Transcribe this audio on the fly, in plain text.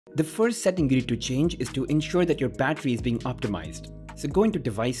The first setting you need to change is to ensure that your battery is being optimized. So go into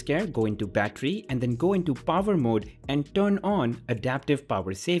device care, go into battery, and then go into power mode and turn on adaptive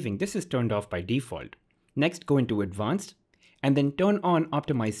power saving. This is turned off by default. Next, go into advanced and then turn on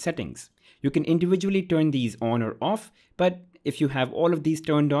optimized settings. You can individually turn these on or off, but if you have all of these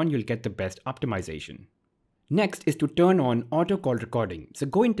turned on, you'll get the best optimization. Next is to turn on auto call recording. So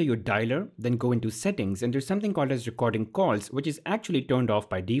go into your dialer, then go into settings, and there's something called as recording calls, which is actually turned off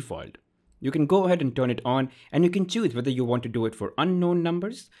by default. You can go ahead and turn it on, and you can choose whether you want to do it for unknown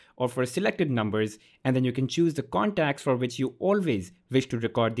numbers or for selected numbers, and then you can choose the contacts for which you always wish to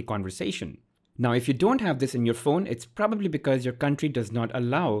record the conversation. Now, if you don't have this in your phone, it's probably because your country does not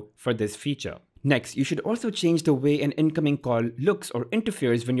allow for this feature. Next, you should also change the way an incoming call looks or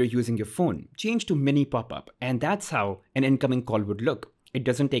interferes when you're using your phone. Change to mini pop-up, and that's how an incoming call would look. It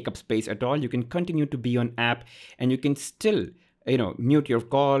doesn't take up space at all. You can continue to be on app, and you can still, mute your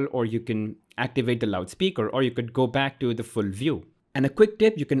call, or you can activate the loudspeaker, or you could go back to the full view. And a quick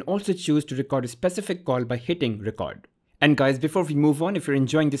tip, you can also choose to record a specific call by hitting record. And guys, before we move on, if you're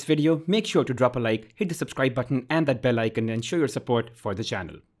enjoying this video, make sure to drop a like, hit the subscribe button and that bell icon, and show your support for the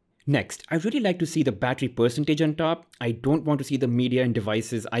channel. Next, I really like to see the battery percentage on top. I don't want to see the media and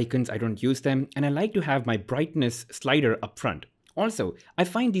devices icons, I don't use them, and I like to have my brightness slider up front. Also, I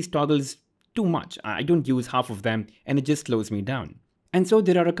find these toggles too much. I don't use half of them and it just slows me down. And so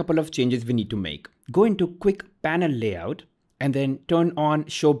there are a couple of changes we need to make. Go into quick panel layout and then turn on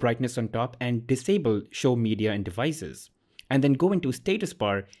show brightness on top and disable show media and devices. And then go into status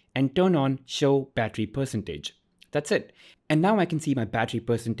bar and turn on show battery percentage. That's it. And now I can see my battery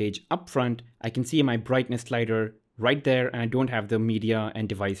percentage up front. I can see my brightness slider right there, and I don't have the media and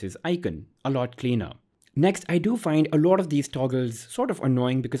devices icon. A lot cleaner. Next, I do find a lot of these toggles sort of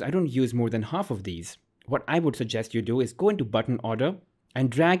annoying because I don't use more than half of these. What I would suggest you do is go into button order and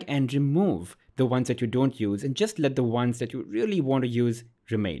drag and remove the ones that you don't use and just let the ones that you really want to use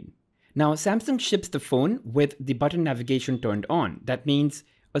remain. Now, Samsung ships the phone with the button navigation turned on. That means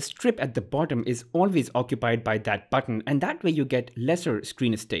a strip at the bottom is always occupied by that button, and that way you get lesser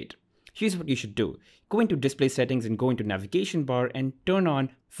screen estate. Here's what you should do. Go into display settings and go into navigation bar and turn on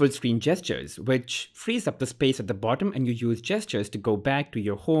full screen gestures, which frees up the space at the bottom, and you use gestures to go back to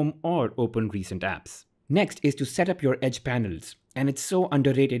your home or open recent apps. Next is to set up your edge panels, and it's so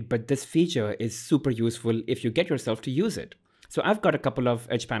underrated, but this feature is super useful if you get yourself to use it. So I've got a couple of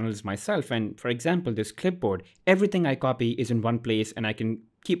edge panels myself, and for example, this clipboard, everything I copy is in one place and I can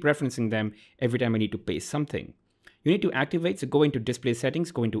keep referencing them every time I need to paste something. You need to activate, so go into display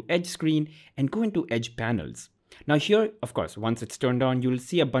settings, go into edge screen, and go into edge panels. Now here, of course, once it's turned on, you'll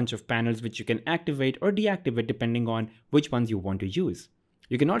see a bunch of panels which you can activate or deactivate depending on which ones you want to use.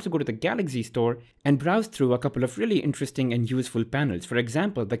 You can also go to the Galaxy store and browse through a couple of really interesting and useful panels. For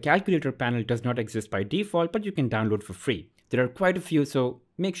example, the calculator panel does not exist by default, but you can download for free. There are quite a few, so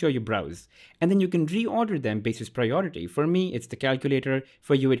make sure you browse. And then you can reorder them based on priority. For me, it's the calculator.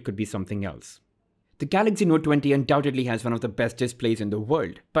 For you, it could be something else. The Galaxy Note 20 undoubtedly has one of the best displays in the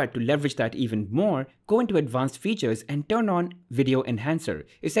world. But to leverage that even more, go into advanced features and turn on video enhancer.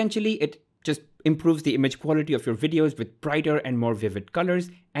 Essentially, it just improves the image quality of your videos with brighter and more vivid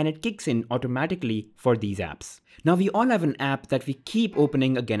colors, and it kicks in automatically for these apps. Now, we all have an app that we keep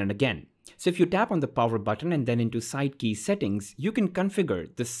opening again and again. So if you tap on the power button and then into side key settings, you can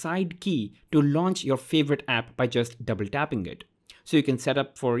configure the side key to launch your favorite app by just double tapping it. So you can set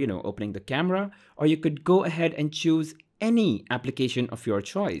up for, opening the camera, or you could go ahead and choose any application of your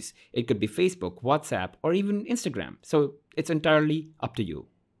choice. It could be Facebook, WhatsApp, or even Instagram. So it's entirely up to you.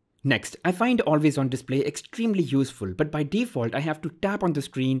 Next, I find always on display extremely useful, but by default, I have to tap on the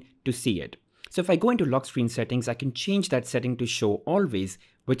screen to see it. So if I go into lock screen settings, I can change that setting to show always,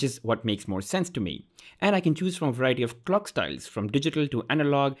 which is what makes more sense to me. And I can choose from a variety of clock styles, from digital to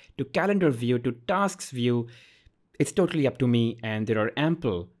analog to calendar view to tasks view. It's totally up to me, and there are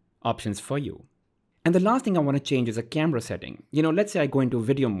ample options for you. And the last thing I want to change is a camera setting. Let's say I go into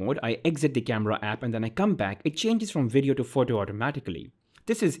video mode, I exit the camera app, and then I come back. It changes from video to photo automatically.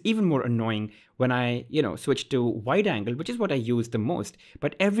 This is even more annoying when I, switch to wide angle, which is what I use the most.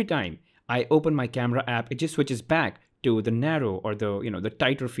 But every time I open my camera app, it just switches back to the narrow or the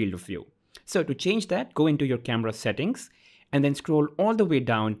tighter field of view. So to change that, go into your camera settings and then scroll all the way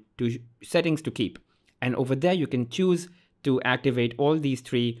down to settings to keep. And over there, you can choose to activate all these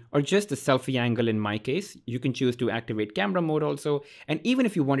three, or just the selfie angle in my case. You can choose to activate camera mode also. And even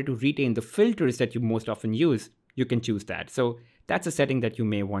if you wanted to retain the filters that you most often use, you can choose that. So that's a setting that you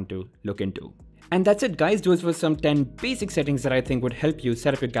may want to look into. And that's it guys, those were some 10 basic settings that I think would help you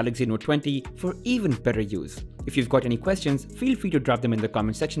set up your Galaxy Note 20 for even better use. If you've got any questions, feel free to drop them in the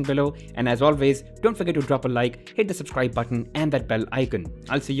comment section below. And as always, don't forget to drop a like, hit the subscribe button and that bell icon.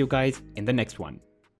 I'll see you guys in the next one.